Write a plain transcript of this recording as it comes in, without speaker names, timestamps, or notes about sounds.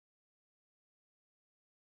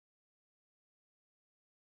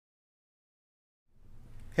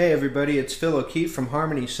Hey everybody, it's Phil O'Keefe from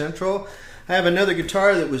Harmony Central. I have another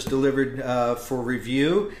guitar that was delivered for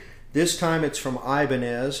review. This time it's from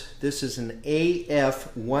Ibanez. This is an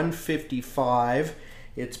AF155.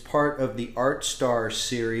 It's part of the Artstar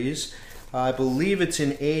series. I believe it's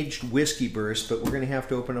an aged whiskey burst, but we're going to have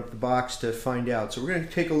to open up the box to find out. So we're going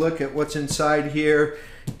to take a look at what's inside here,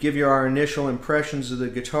 give you our initial impressions of the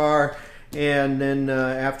guitar, and then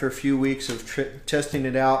after a few weeks of testing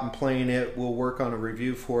it out and playing it, we'll work on a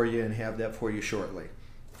review for you and have that for you shortly.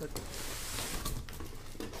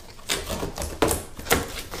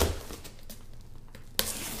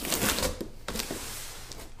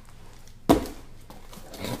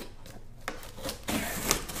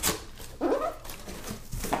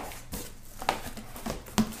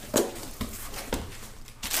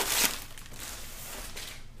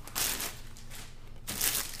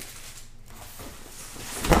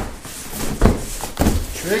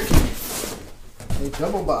 Tricky. They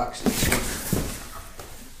double box this one.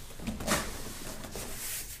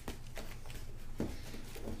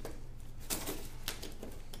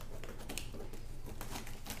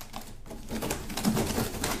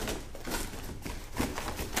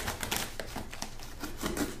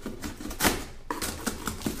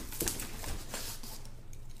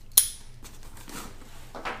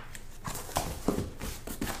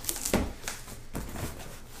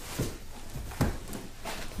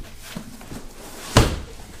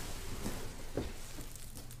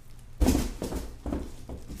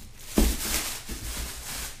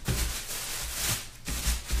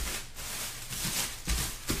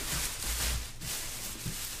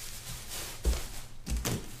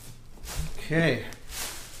 Okay,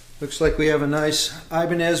 looks like we have a nice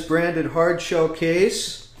Ibanez branded hard shell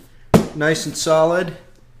case, nice and solid.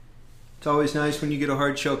 It's always nice when you get a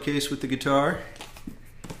hard shell case with the guitar.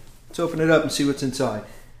 Let's open it up and see what's inside.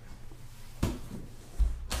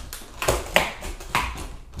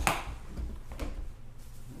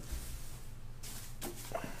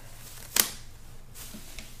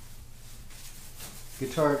 The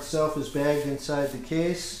guitar itself is bagged inside the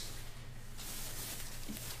case.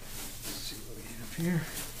 Here.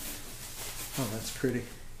 Oh, that's pretty.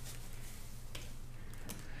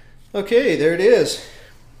 Okay, there it is.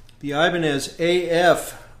 The Ibanez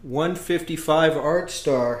AF155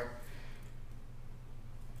 Artstar.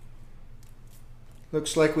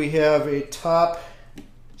 Looks like we have a top,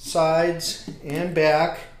 sides, and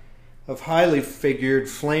back of highly figured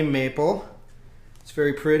flame maple. It's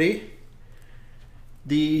very pretty.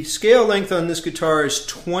 The scale length on this guitar is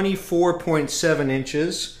 24.7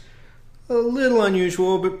 inches. A little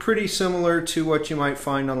unusual, but pretty similar to what you might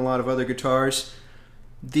find on a lot of other guitars.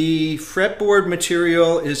 The fretboard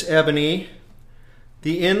material is ebony.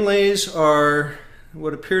 The inlays are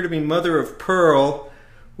what appear to be mother of pearl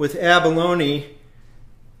with abalone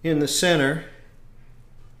in the center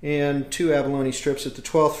and two abalone strips at the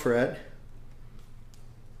 12th fret.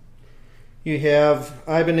 You have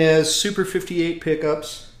Ibanez Super 58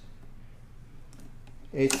 pickups,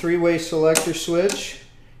 a three-way selector switch,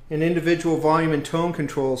 and individual volume and tone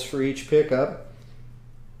controls for each pickup.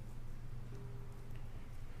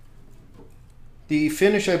 The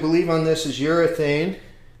finish, I believe, on this is urethane.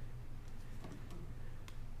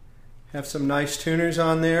 Have some nice tuners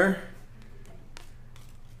on there.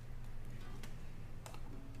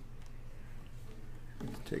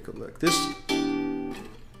 Take a look. This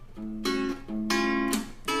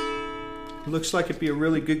looks like it'd be a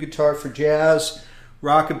really good guitar for jazz,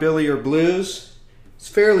 rockabilly, or blues. It's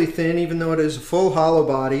fairly thin, even though it is a full hollow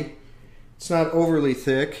body. It's not overly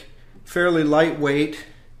thick, fairly lightweight.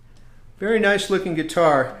 Very nice looking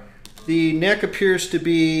guitar. The neck appears to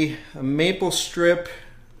be a maple strip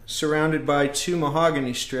surrounded by two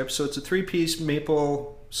mahogany strips, so it's a three-piece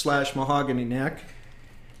maple / mahogany neck.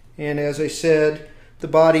 And as I said, the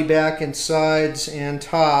body, back, and sides and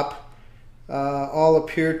top all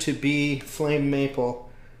appear to be flame maple.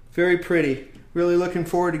 Very pretty. Really looking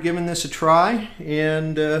forward to giving this a try,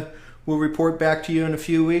 and we'll report back to you in a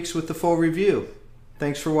few weeks with the full review.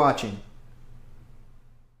 Thanks for watching.